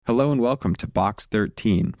Hello and welcome to Box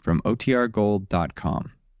 13 from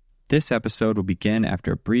OTRGold.com. This episode will begin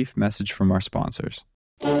after a brief message from our sponsors.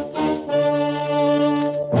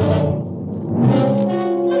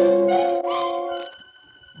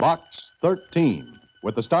 Box 13,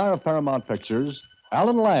 with the star of Paramount Pictures,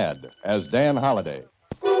 Alan Ladd as Dan Holliday.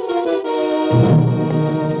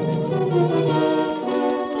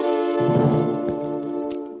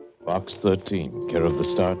 Box 13, care of the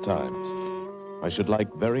Star Times. I should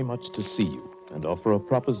like very much to see you and offer a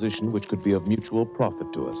proposition which could be of mutual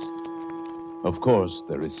profit to us. Of course,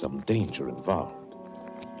 there is some danger involved.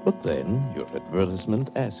 But then, your advertisement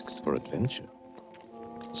asks for adventure.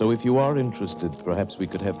 So if you are interested, perhaps we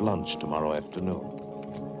could have lunch tomorrow afternoon.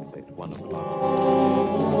 Say at 1 o'clock.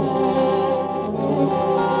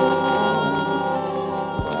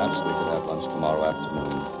 Perhaps we could have lunch tomorrow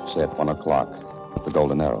afternoon, say at 1 o'clock, at the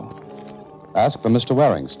Golden Arrow. Ask for Mr.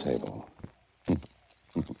 Waring's table.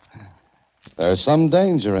 There's some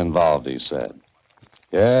danger involved, he said.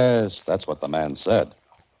 Yes, that's what the man said.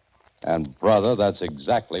 And, brother, that's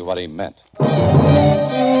exactly what he meant.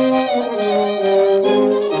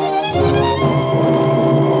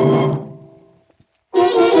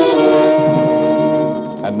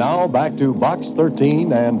 And now back to Box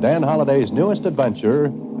 13 and Dan Holliday's newest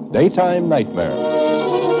adventure, Daytime Nightmare.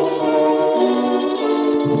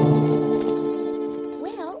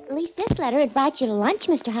 Well, at least this letter invites you to lunch,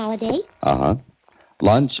 Mr. Holliday. Uh-huh.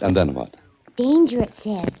 Lunch, and then what? Danger, it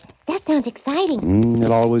says. That sounds exciting.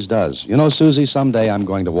 It always does. You know, Susie, someday I'm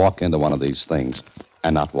going to walk into one of these things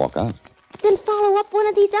and not walk out. Then follow up one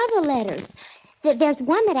of these other letters. There's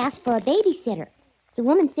one that asks for a babysitter. The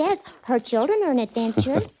woman says her children are an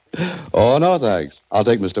adventure. Oh, no, thanks. I'll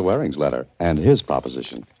take Mr. Waring's letter and his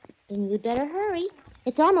proposition. Then you'd better hurry.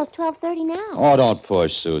 It's almost 12:30 now. Oh, don't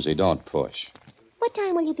push, Susie. Don't push. What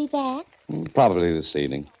time will you be back? Probably this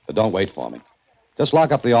evening. But don't wait for me. Just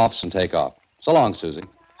lock up the office and take off. So long, Susie.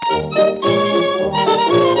 The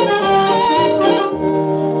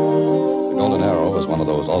Golden Arrow is one of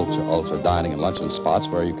those ultra dining and luncheon spots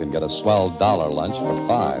where you can get a swell dollar lunch for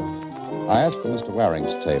 $5. I asked for Mr.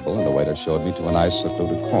 Waring's table, and the waiter showed me to a nice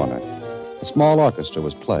secluded corner. A small orchestra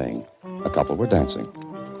was playing. A couple were dancing.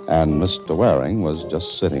 And Mr. Waring was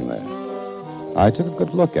just sitting there. I took a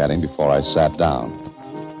good look at him before I sat down.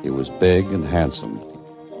 He was big and handsome,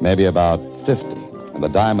 maybe about 50, and the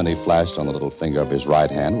diamond he flashed on the little finger of his right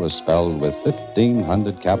hand was spelled with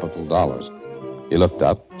 1,500 capital dollars. He looked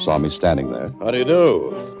up, saw me standing there. How do you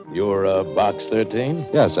do? You're Box 13?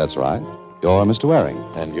 Yes, that's right. You're Mr. Waring.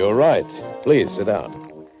 And you're right. Please, sit down.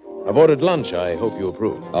 I've ordered lunch. I hope you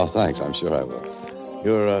approve. Oh, thanks. I'm sure I will.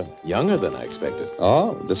 You're younger than I expected.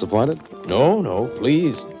 Oh, disappointed? No,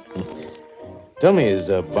 please. Tell me, is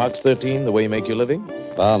Box 13 the way you make your living?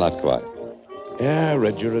 Well, not quite. Yeah, I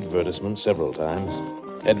read your advertisement several times.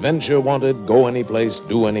 Adventure wanted, go any place,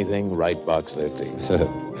 do anything, write Box 13.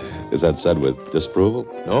 Is that said with disapproval?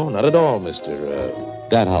 No, not at all, Mr.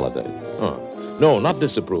 Dan Holliday. Oh, no, not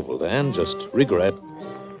disapproval, Dan, just regret.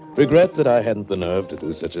 Regret that I hadn't the nerve to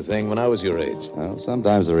do such a thing when I was your age. Well,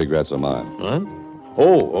 sometimes the regrets are mine. Huh?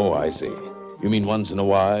 Oh, I see. You mean once in a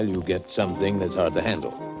while you get something that's hard to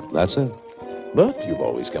handle. That's it. But you've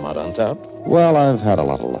always come out on top. Well, I've had a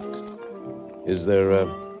lot of luck. Is there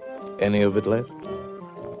any of it left?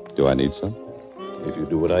 Do I need some? If you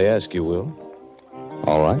do what I ask, you will.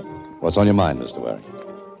 All right. What's on your mind, Mr. Waring?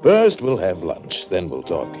 First, we'll have lunch, then we'll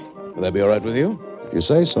talk. Will that be all right with you? If you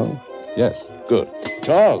say so, yes. Good.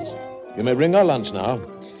 Charles, you may bring our lunch now.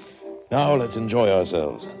 Now let's enjoy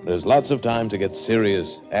ourselves. There's lots of time to get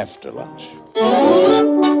serious after lunch.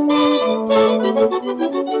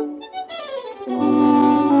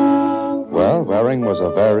 Well, Waring was a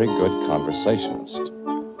very good conversationalist.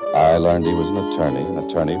 I learned he was an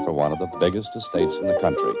attorney for one of the biggest estates in the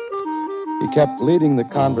country. He kept leading the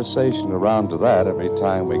conversation around to that every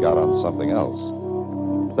time we got on something else.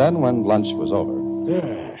 Then, when lunch was over...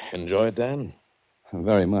 Enjoy it, Dan?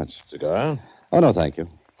 Very much. Cigar? Oh, no, thank you.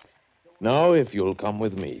 Now, if you'll come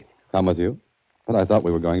with me. Come with you? But I thought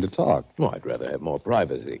we were going to talk. Oh, I'd rather have more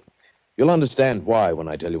privacy. You'll understand why when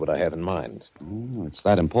I tell you what I have in mind. Oh, it's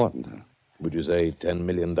that important, huh? Would you say $10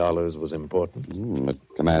 million was important? It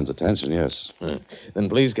commands attention, yes. Then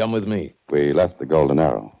please come with me. We left the Golden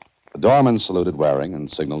Arrow. The doorman saluted Waring and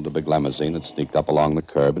signaled a big limousine that sneaked up along the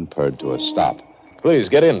curb and purred to a stop. Please,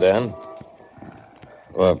 get in, Dan.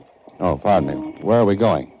 Pardon me. Where are we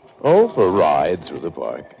going? Oh, for a ride through the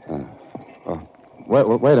park.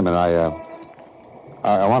 Wait a minute.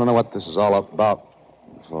 I want to know what this is all about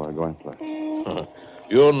before I go in place.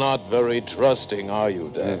 You're not very trusting, are you,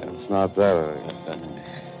 Dan? It's not that.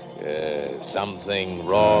 Something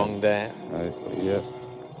wrong, Dan? Yeah.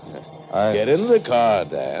 Get in the car,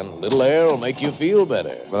 Dan. A little air will make you feel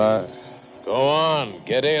better. But Go on,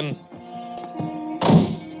 get in.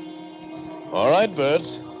 All right, Bert.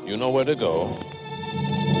 You know where to go.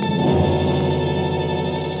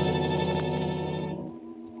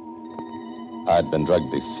 I'd been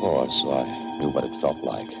drugged before, so I knew what it felt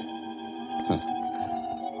like.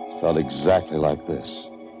 Felt exactly like this.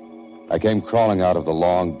 I came crawling out of the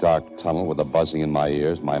long, dark tunnel with a buzzing in my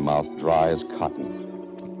ears, my mouth dry as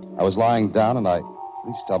cotton. I was lying down, and I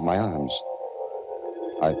reached out my arms.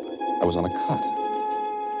 I was on a cot.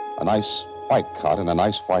 A nice white cot in a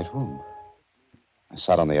nice white room. I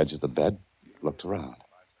sat on the edge of the bed, looked around.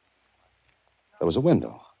 There was a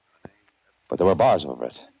window, but there were bars over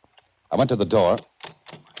it. I went to the door.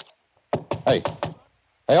 Hey,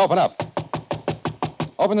 open up.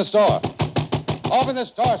 Open this door. Open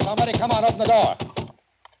this door, somebody. Come on, open the door.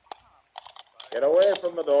 Get away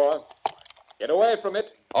from the door. Get away from it.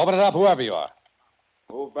 Open it up, whoever you are.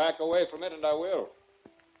 Move back away from it, and I will.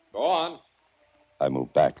 Go on. I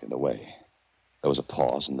moved back and away. There was a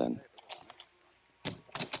pause, and then...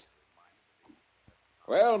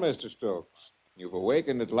 Well, Mr. Stokes, you've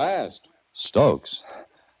awakened at last. Stokes?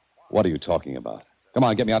 What are you talking about? Come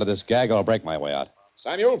on, get me out of this gag, or I'll break my way out.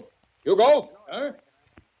 Samuel, Hugo. Huh?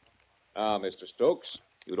 Now, Mr. Stokes,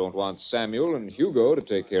 you don't want Samuel and Hugo to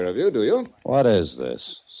take care of you, do you? What is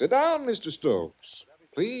this? Sit down, Mr. Stokes.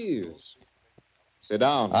 Please. Sit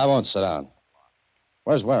down. I won't sit down.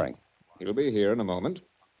 Where's Waring? He'll be here in a moment.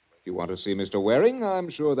 If you want to see Mr. Waring, I'm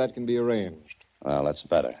sure that can be arranged. Well, that's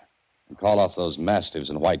better. And call off those mastiffs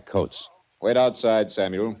in white coats. Wait outside,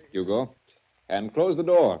 Samuel, Hugo, and close the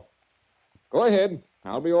door. Go ahead.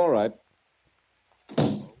 I'll be all right.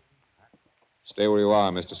 Stay where you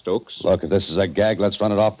are, Mr. Stokes. Look, if this is a gag, let's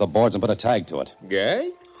run it off the boards and put a tag to it.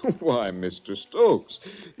 Gag? Why, Mr. Stokes,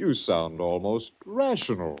 you sound almost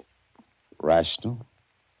rational. Rational?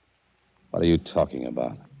 What are you talking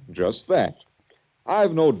about? Just that.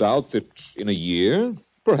 I've no doubt that in a year,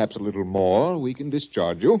 perhaps a little more, we can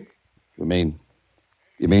discharge you. You mean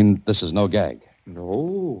this is no gag?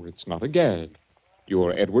 No, it's not a gag.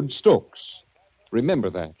 You're Edward Stokes. Remember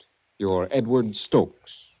that. You're Edward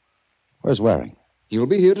Stokes. Where's Waring? He'll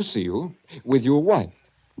be here to see you with your wife.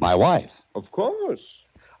 My wife? Of course.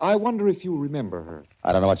 I wonder if you remember her.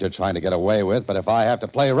 I don't know what you're trying to get away with, but if I have to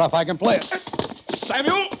play rough, I can play it.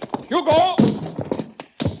 Samuel! Hugo!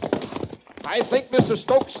 I think Mr.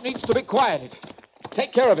 Stokes needs to be quieted.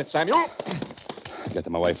 Take care of it, Samuel. Get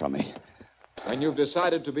them away from me. When you've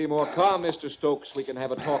decided to be more calm, Mr. Stokes, we can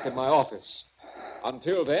have a talk in my office.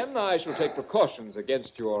 Until then, I shall take precautions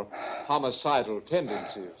against your homicidal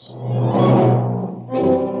tendencies. Well,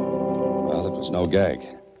 it was no gag.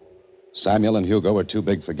 Samuel and Hugo were too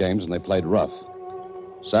big for games, and they played rough.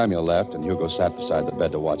 Samuel left, and Hugo sat beside the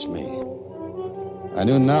bed to watch me. I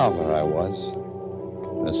knew now where I was.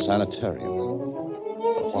 In a sanitarium.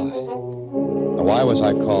 But why? Now, why was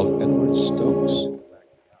I called Edward Stokes?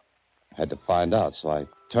 I had to find out, so I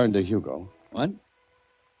turned to Hugo. What?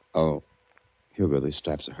 Oh, Hugo, these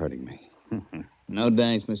straps are hurting me. No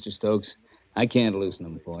thanks, Mr. Stokes. I can't loosen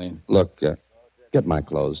them for you. Look, get my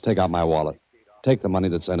clothes, take out my wallet, take the money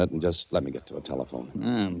that's in it, and just let me get to a telephone.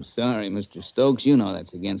 I'm sorry, Mr. Stokes. You know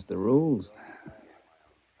that's against the rules.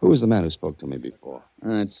 Who was the man who spoke to me before?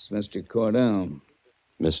 That's Mr. Cordell.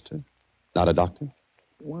 Mister? Not a doctor?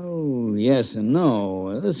 Well, yes and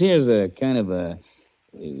no. This here's a kind of a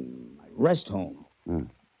rest home.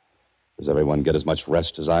 Does everyone get as much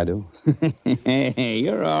rest as I do? Hey,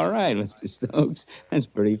 you're all right, Mr. Stokes. That's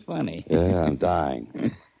pretty funny. Yeah, I'm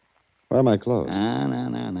dying. Where are my clothes?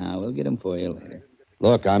 No. We'll get them for you later.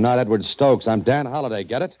 Look, I'm not Edward Stokes. I'm Dan Holliday,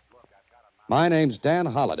 get it? My name's Dan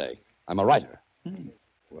Holliday. I'm a writer.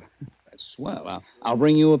 Well, that's swell. I'll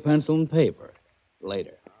bring you a pencil and paper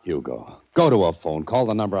later. Hugo, go to a phone. Call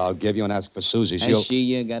the number I'll give you and ask for Susie. Has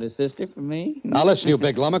she got a sister for me? Now, listen, you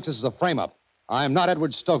big lummox. This is a frame-up. I'm not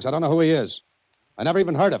Edward Stokes. I don't know who he is. I never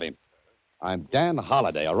even heard of him. I'm Dan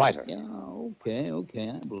Holliday, a writer. Yeah, okay.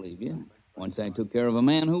 I believe you. Once I took care of a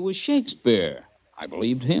man who was Shakespeare. I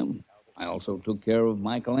believed him. I also took care of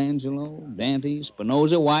Michelangelo, Dante,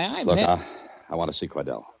 Spinoza. Why, I've Look, had... I want to see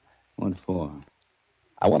Cordell. What for?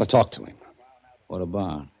 I want to talk to him. What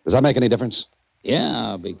about? Does that make any difference?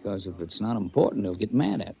 Yeah, because if it's not important, he'll get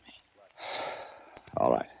mad at me. All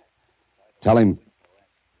right. Tell him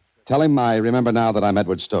I remember now that I'm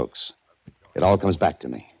Edward Stokes. It all comes back to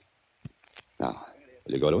me. Now,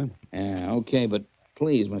 will you go to him? Yeah, okay, but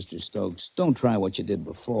please, Mr. Stokes, don't try what you did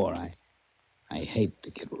before. I hate to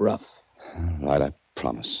get rough. All right, I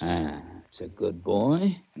promise. It's a good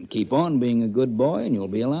boy. And keep on being a good boy, and you'll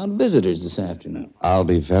be allowed visitors this afternoon. I'll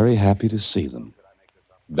be very happy to see them.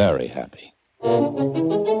 Very happy. All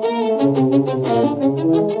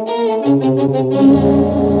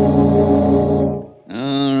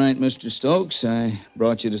right, Mr. Stokes. I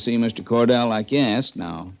brought you to see Mr. Cordell like you asked.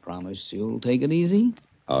 Now, promise you'll take it easy?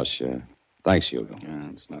 Oh, sure. Thanks, Hugo.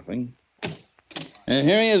 It's nothing.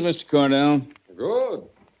 Here he is, Mr. Cordell. Good.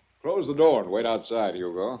 Close the door and wait outside,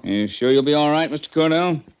 Hugo. You sure you'll be all right, Mr.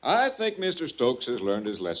 Cordell? I think Mr. Stokes has learned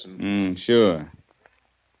his lesson. Sure.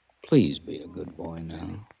 Please be a good boy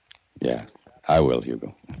now. Yeah, I will,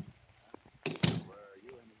 Hugo.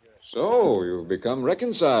 So, you've become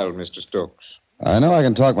reconciled, Mr. Stokes. I know I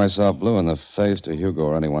can talk myself blue in the face to Hugo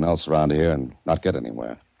or anyone else around here and not get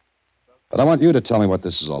anywhere. But I want you to tell me what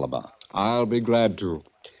this is all about. I'll be glad to.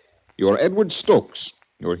 You're Edward Stokes.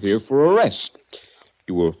 You're here for arrest.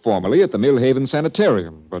 You were formerly at the Millhaven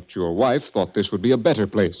Sanitarium, but your wife thought this would be a better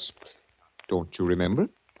place. Don't you remember?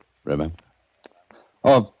 Remember?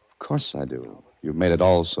 Oh, of course I do. You've made it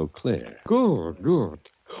all so clear. Good, good.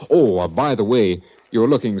 Oh, by the way, you're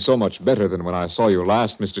looking so much better than when I saw you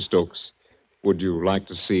last, Mr. Stokes. Would you like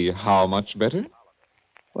to see how much better?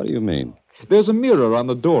 What do you mean? There's a mirror on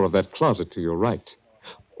the door of that closet to your right.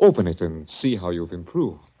 Open it and see how you've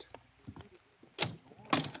improved.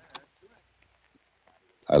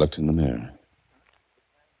 I looked in the mirror.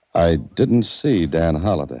 I didn't see Dan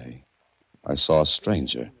Holliday. I saw a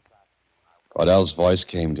stranger. Cordell's voice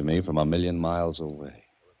came to me from 1,000,000 miles away.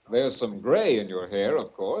 There's some gray in your hair,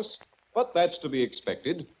 of course, but that's to be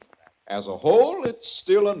expected. As a whole, it's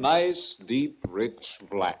still a nice, deep, rich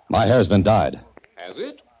black. My hair's been dyed. Has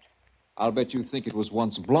it? I'll bet you think it was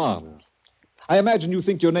once blonde. I imagine you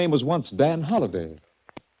think your name was once Dan Holliday.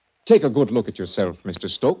 Take a good look at yourself, Mr.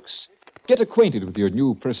 Stokes. Get acquainted with your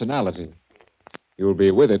new personality. You'll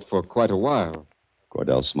be with it for quite a while.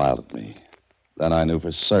 Cordell smiled at me. Then I knew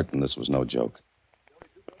for certain this was no joke.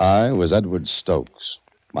 I was Edward Stokes.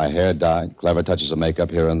 My hair dyed, clever touches of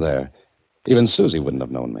makeup here and there. Even Susie wouldn't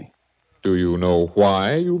have known me. Do you know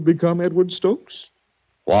why you've become Edward Stokes?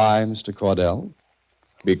 Why, Mr. Cordell?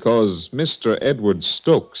 Because Mr. Edward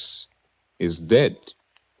Stokes is dead.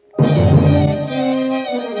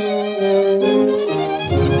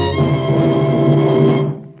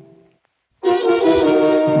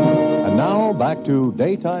 And now back to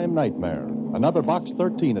Daytime Nightmare, another Box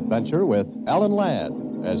 13 adventure with Alan Ladd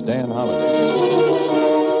as Dan Holliday.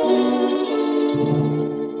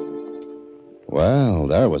 Well,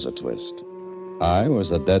 there was a twist. I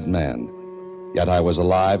was a dead man, yet I was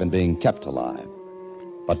alive and being kept alive.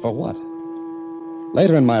 But for what?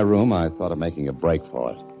 Later in my room, I thought of making a break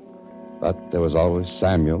for it. But there was always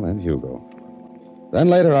Samuel and Hugo. Then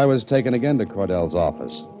later, I was taken again to Cordell's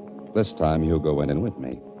office. This time, Hugo went in with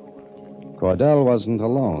me. Cordell wasn't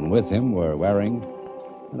alone. With him were Waring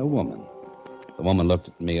and a woman. The woman looked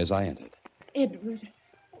at me as I entered.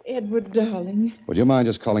 Edward, darling. Would you mind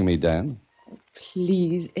just calling me Dan?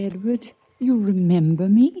 Please, Edward. You remember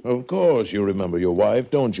me? Of course you remember your wife,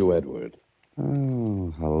 don't you, Edward?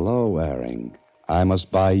 Oh, hello, Waring. I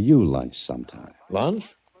must buy you lunch sometime.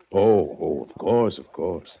 Lunch? Oh, of course, of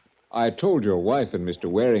course. I told your wife and Mr.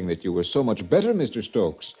 Waring that you were so much better, Mr.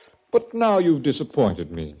 Stokes. But now you've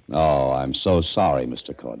disappointed me. Oh, I'm so sorry,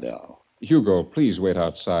 Mr. Cordell. Hugo, please wait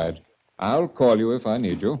outside. I'll call you if I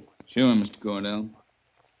need you. Sure, Mr. Cordell.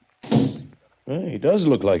 He does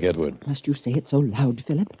look like Edward. Must you say it so loud,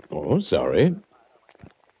 Philip? Oh, sorry.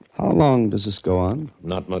 How long does this go on?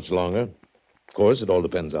 Not much longer. Of course, it all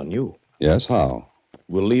depends on you. Yes, how?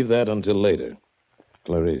 We'll leave that until later.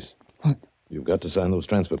 Clarice. What? You've got to sign those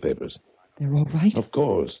transfer papers. They're all right? Of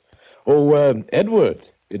course. Oh, Edward,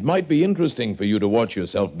 it might be interesting for you to watch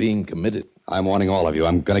yourself being committed. I'm warning all of you.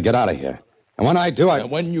 I'm going to get out of here. And when I do, And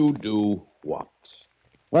when you do, what?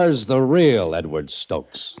 Where's the real Edward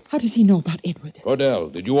Stokes? How does he know about Edward? Cordell,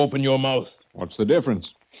 did you open your mouth? What's the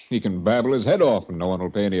difference? He can babble his head off and no one will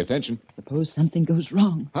pay any attention. Suppose something goes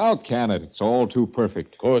wrong. How can it? It's all too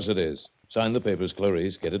perfect. Of course it is. Sign the papers,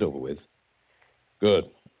 Clarice. Get it over with. Good.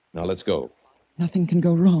 Now let's go. Nothing can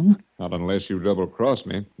go wrong. Not unless you double-cross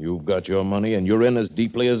me. You've got your money, and you're in as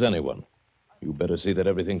deeply as anyone. You better see that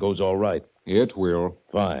everything goes all right. It will.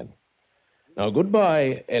 Fine. Now,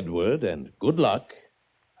 goodbye, Edward, and good luck.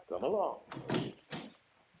 Come along.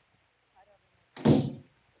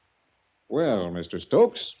 Well, Mr.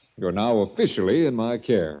 Stokes, you're now officially in my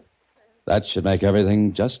care. That should make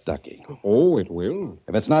everything just ducky. Oh, it will.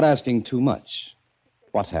 If it's not asking too much,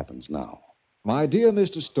 what happens now? My dear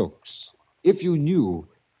Mr. Stokes, if you knew,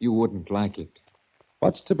 you wouldn't like it.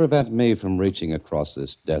 What's to prevent me from reaching across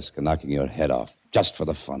this desk and knocking your head off just for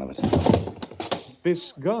the fun of it.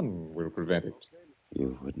 This gun will prevent it.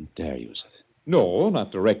 You wouldn't dare use it. No,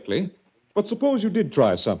 not directly. But suppose you did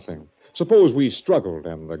try something. Suppose we struggled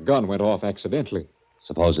and the gun went off accidentally.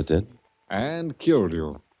 Suppose it did? And killed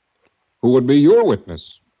you. Who would be your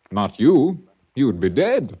witness? Not you. You'd be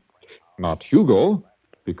dead. Not Hugo,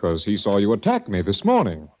 because he saw you attack me this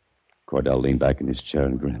morning. Cordell leaned back in his chair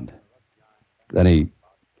and grinned. Then he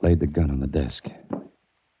laid the gun on the desk.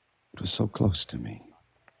 It was so close to me.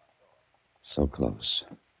 So close.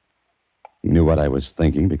 He knew what I was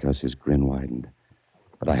thinking because his grin widened.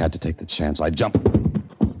 But I had to take the chance. I jumped.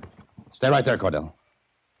 Stay right there, Cordell.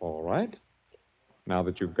 All right. Now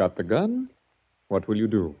that you've got the gun, what will you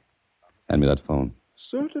do? Hand me that phone.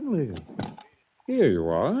 Certainly. Here you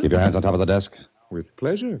are. Keep your hands on top of the desk. With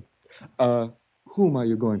pleasure. Whom are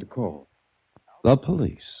you going to call? The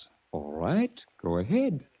police. All right. Go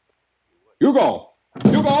ahead. Hugo!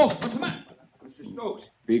 Hugo! What's the matter? Mr. Stokes.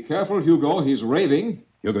 Be careful, Hugo. He's raving.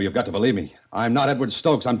 Hugo, you've got to believe me. I'm not Edward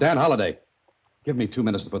Stokes. I'm Dan Holliday. Give me 2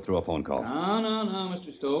 minutes to put through a phone call. No,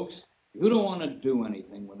 Mr. Stokes. You don't want to do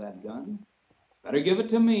anything with that gun. Better give it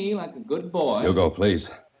to me like a good boy. Hugo, please.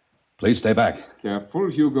 Please stay back. Careful,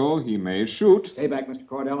 Hugo. He may shoot. Stay back, Mr.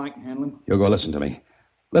 Cordell. I can handle him. Hugo, listen to me.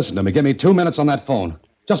 Listen to me. Give me 2 minutes on that phone.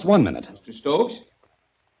 Just 1 minute. Mr. Stokes,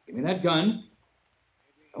 give me that gun.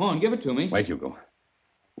 Come on, give it to me. Wait, Hugo.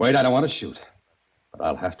 Wait, I don't want to shoot. But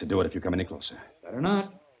I'll have to do it if you come any closer. Better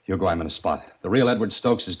not. Hugo, I'm in a spot. The real Edward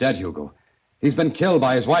Stokes is dead, Hugo. He's been killed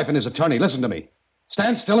by his wife and his attorney. Listen to me.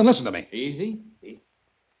 Stand still and listen to me. Easy.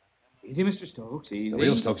 Easy, Mr. Stokes. Easy. The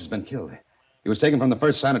real Stokes has been killed. He was taken from the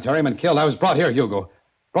first sanitarium and killed. I was brought here, Hugo.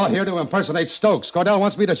 Brought here to impersonate Stokes. Cordell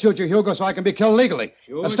wants me to shoot you, Hugo, so I can be killed legally.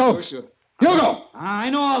 Sure, Stokes. Sure. Hugo! I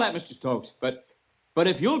know all that, Mr. Stokes, but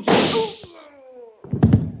if you'll just...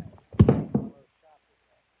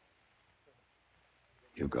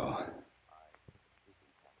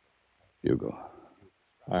 Hugo.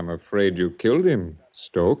 I'm afraid you killed him,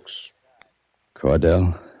 Stokes.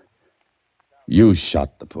 Cordell, you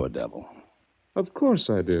shot the poor devil. Of course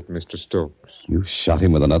I did, Mr. Stokes. You shot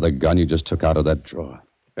him with another gun you just took out of that drawer.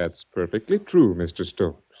 That's perfectly true, Mr.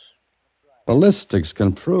 Stokes. Ballistics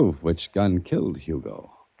can prove which gun killed Hugo.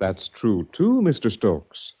 That's true, too, Mr.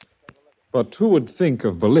 Stokes. But who would think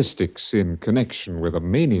of ballistics in connection with a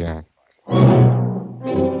maniac?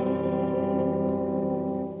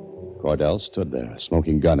 Cordell stood there, a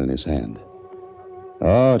smoking gun in his hand.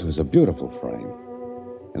 Oh, it was a beautiful frame.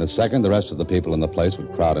 In a second, the rest of the people in the place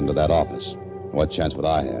would crowd into that office. What chance would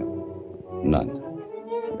I have? None.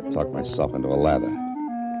 I could talk myself into a lather.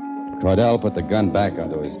 Cordell put the gun back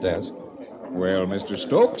onto his desk. Well, Mr.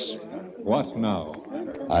 Stokes, what now?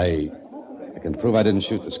 I can prove I didn't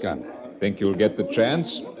shoot this gun. Think you'll get the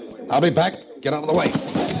chance? I'll be back. Get out of the way.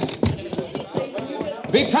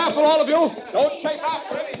 Be careful, all of you. Don't chase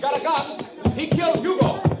after him. He's got a gun. He killed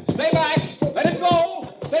Hugo. Stay back. Let him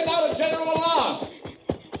go. Send out a general alarm.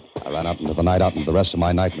 I ran out into the night, out into the rest of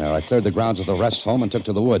my nightmare. I cleared the grounds of the rest home and took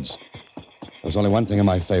to the woods. There was only one thing in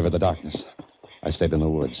my favor, the darkness. I stayed in the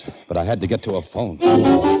woods, but I had to get to a phone.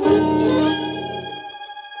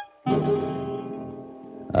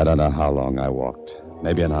 I don't know how long I walked.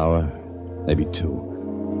 Maybe an hour, maybe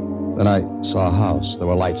 2. Then I saw a house. There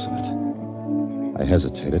were lights in it. I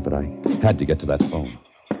hesitated, but I had to get to that phone.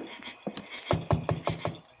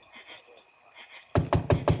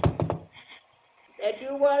 That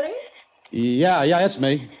you, Wally? Yeah, it's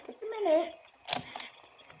me. Just a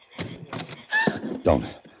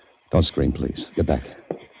minute. Don't scream, please. Get back.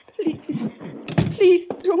 Please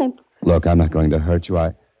don't. Look, I'm not going to hurt you.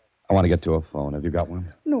 I want to get to a phone. Have you got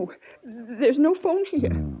one? No, there's no phone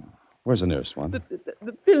here. Where's the nearest one? The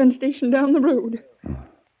filling station down the road.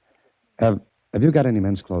 Have you got any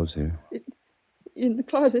men's clothes here? In the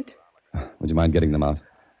closet. Would you mind getting them out?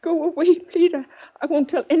 Go away, please. I won't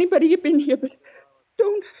tell anybody you've been here, but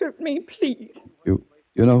don't hurt me, please. You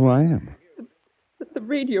know who I am? The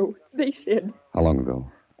radio, they said. How long ago?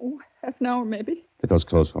 Oh, half an hour, maybe. Get those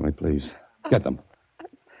clothes for me, please. Get them.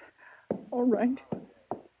 All right.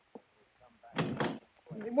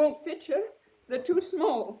 They won't fit you. They're too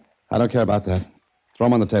small. I don't care about that. Throw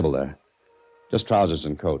them on the table there. Just trousers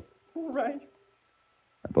and coat. All right.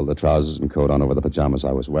 I pulled the trousers and coat on over the pajamas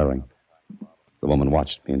I was wearing. The woman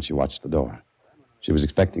watched me, and she watched the door. She was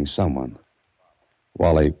expecting someone.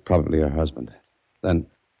 Wally, probably her husband. Then...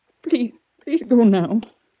 Please go now.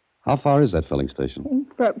 How far is that filling station? Oh,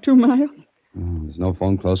 about 2 miles. There's no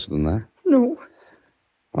phone closer than that? No.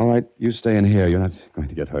 All right, you stay in here. You're not going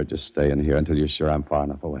to get hurt. Just stay in here until you're sure I'm far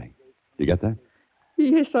enough away. You get that?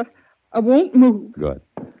 Yes, I won't move. Good.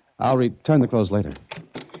 I'll return the clothes later.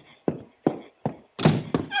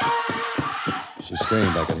 She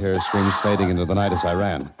screamed. I could hear her screams fading into the night as I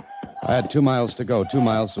ran. I had 2 miles to go, 2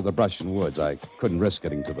 miles through the brush and woods. I couldn't risk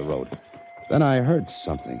getting to the road. Then I heard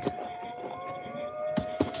something.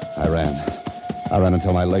 I ran. I ran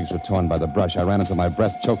until my legs were torn by the brush. I ran until my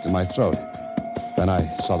breath choked in my throat. Then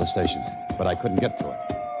I saw the station, but I couldn't get to it.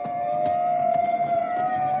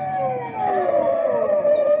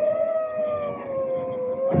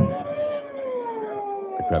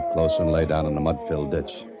 I crept closer and lay down in a mud-filled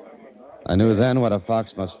ditch. I knew then what a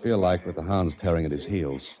fox must feel like with the hounds tearing at his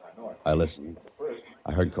heels. I listened.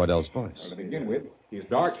 I heard Cordell's voice. Well, to begin with, he's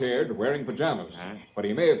dark-haired, wearing pajamas. But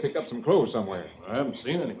he may have picked up some clothes somewhere. I haven't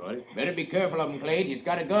seen anybody. Better be careful of him, Clay. He's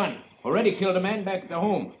got a gun. Already killed a man back at the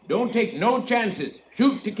home. Don't take no chances.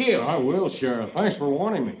 Shoot to kill. I will, Sheriff. Thanks for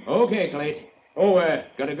warning me. Okay, Clay. Oh,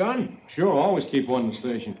 got a gun? Sure, always keep one in the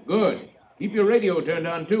station. Good. Keep your radio turned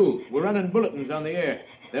on, too. We're running bulletins on the air.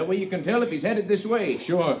 That way you can tell if he's headed this way.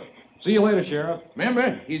 Sure. See you later, Sheriff.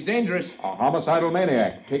 Remember, he's dangerous. A homicidal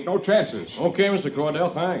maniac. Take no chances. Okay, Mr.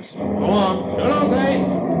 Cordell, thanks. So long. So long, Clay.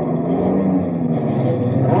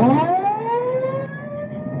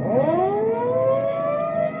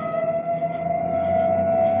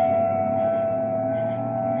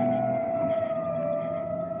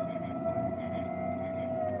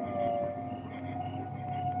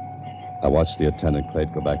 I watched the attendant,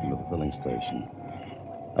 Clayt, go back into the filling station.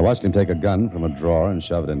 I watched him take a gun from a drawer and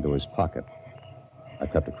shove it into his pocket. I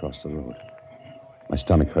crept across the road. My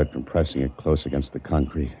stomach hurt from pressing it close against the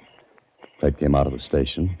concrete. Clayt came out of the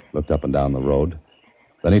station, looked up and down the road.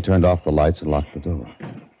 Then he turned off the lights and locked the door.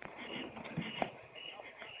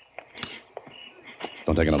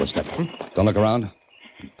 Don't take another step. Don't look around.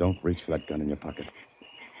 Don't reach for that gun in your pocket.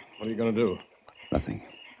 What are you going to do? Nothing.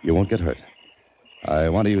 You won't get hurt. I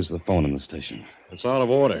want to use the phone in the station. It's out of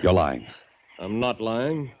order. You're lying. I'm not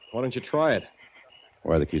lying. Why don't you try it?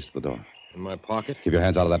 Where are the keys to the door? In my pocket? Keep your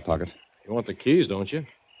hands out of that pocket. You want the keys, don't you?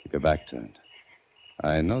 Keep your back turned.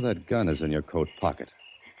 I know that gun is in your coat pocket.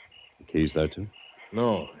 The keys there, too?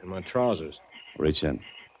 No, in my trousers. Reach in.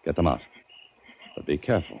 Get them out. But be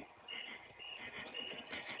careful.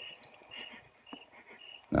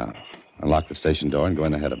 Now, unlock the station door and go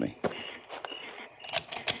in ahead of me.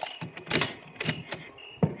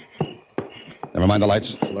 Never mind the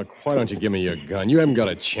lights. Look, why don't you give me your gun? You haven't got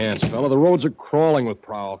a chance, fella. The roads are crawling with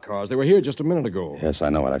prowl cars. They were here just a minute ago. Yes, I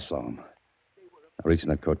know it. I saw them. Now reach in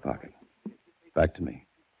that coat pocket. Back to me.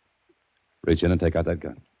 Reach in and take out that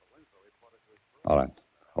gun. All right.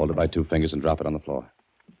 Hold it by 2 fingers and drop it on the floor.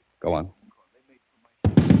 Go on.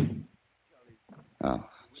 Now,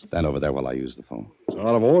 stand over there while I use the phone. It's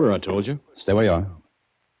out of order, I told you. Stay where you are.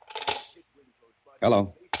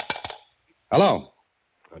 Hello. Hello.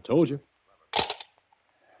 I told you.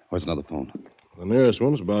 Where's another phone? The nearest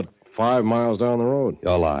one's about 5 miles down the road.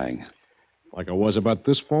 You're lying. Like I was about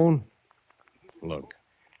this phone? Look,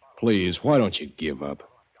 please, why don't you give up?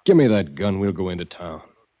 Give me that gun. We'll go into town.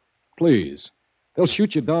 Please. They'll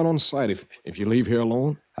shoot you down on sight if you leave here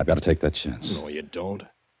alone. I've got to take that chance. No, you don't.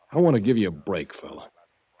 I want to give you a break, fella.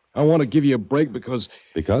 I want to give you a break because...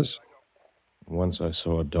 Because? Once I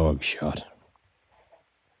saw a dog shot.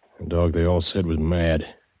 A dog they all said was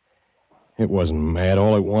mad. It wasn't mad.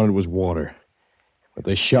 All it wanted was water. But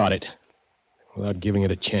they shot it without giving it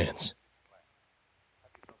a chance.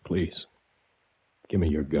 Please, give me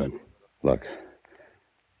your gun. Look,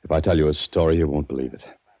 if I tell you a story, you won't believe it.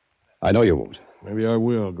 I know you won't. Maybe I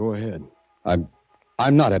will. Go ahead.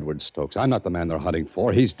 I'm not Edward Stokes. I'm not the man they're hunting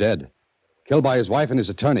for. He's dead. Killed by his wife and his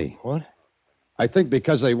attorney. What? I think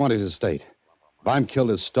because they want his estate. If I'm killed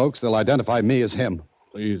as Stokes, they'll identify me as him.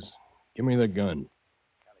 Please, give me the gun.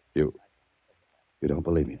 You don't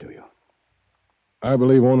believe me, do you? I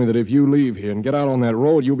believe only that if you leave here and get out on that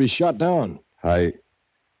road, you'll be shot down. You're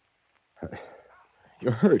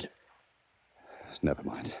hurt. Never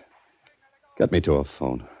mind. Get me to a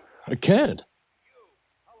phone. I can't.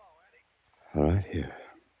 All right, here.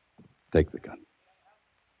 Take the gun.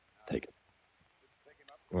 Take it.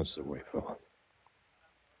 That's the way, fella.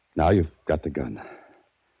 Now you've got the gun.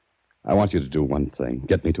 I want you to do one thing.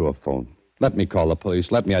 Get me to a phone. Let me call the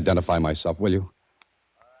police. Let me identify myself, will you?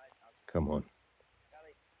 Come on.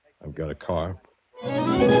 I've got a car.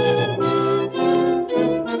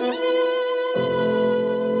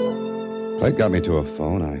 Clayt got me to a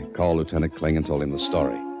phone. I called Lieutenant Kling and told him the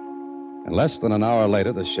story. And less than an hour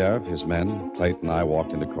later, the sheriff, his men, Clayt, and I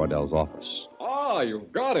walked into Cordell's office. Ah,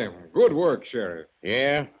 you've got him. Good work, Sheriff.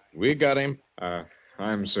 Yeah, we got him.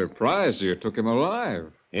 I'm surprised you took him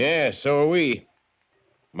alive. Yeah, so are we.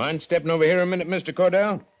 Mind stepping over here a minute, Mr.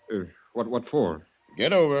 Cordell? What for?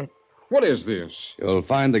 Get over. What is this? You'll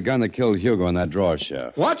find the gun that killed Hugo in that drawer,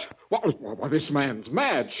 Sheriff. What? Well, this man's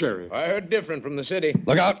mad, Sheriff. I heard different from the city.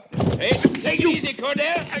 Look out. Hey, take it easy,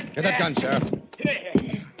 Cordell. Get that gun, Sheriff.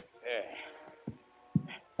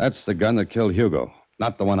 That's the gun that killed Hugo,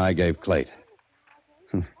 not the one I gave Clayt.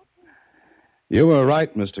 You were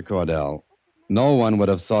right, Mr. Cordell. No one would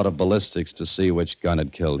have thought of ballistics to see which gun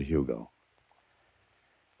had killed Hugo.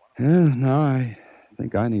 Now I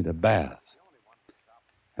think I need a bath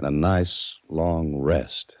and a nice long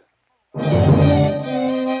rest.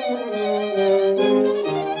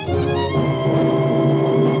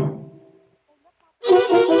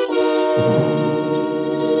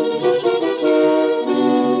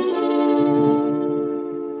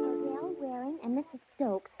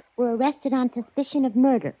 Stokes were arrested on suspicion of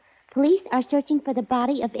murder. Police are searching for the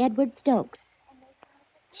body of Edward Stokes.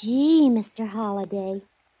 Gee, Mr. Holliday.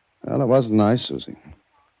 Well, it wasn't nice, Susie.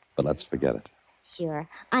 But let's forget it. Sure,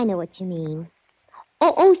 I know what you mean.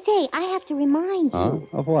 Oh, say, I have to remind you.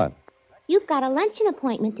 Of what? You've got a luncheon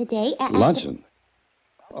appointment today at... Luncheon?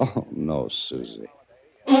 Oh, no, Susie.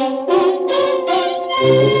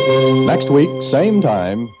 Next week, same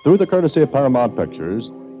time, through the courtesy of Paramount Pictures,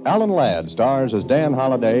 Alan Ladd stars as Dan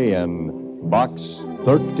Holliday in Box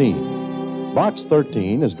 13. Box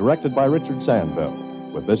 13 is directed by Richard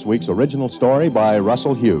Sandville, with this week's original story by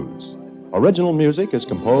Russell Hughes. Original music is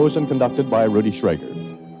composed and conducted by Rudy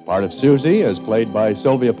Schrager. Part of Susie is played by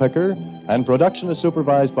Sylvia Picker, and production is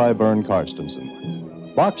supervised by Vern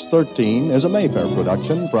Karstensen. Box 13 is a Mayfair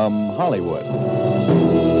production from Hollywood.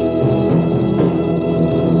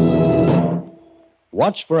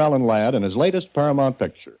 Watch for Alan Ladd in his latest Paramount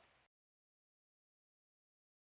picture.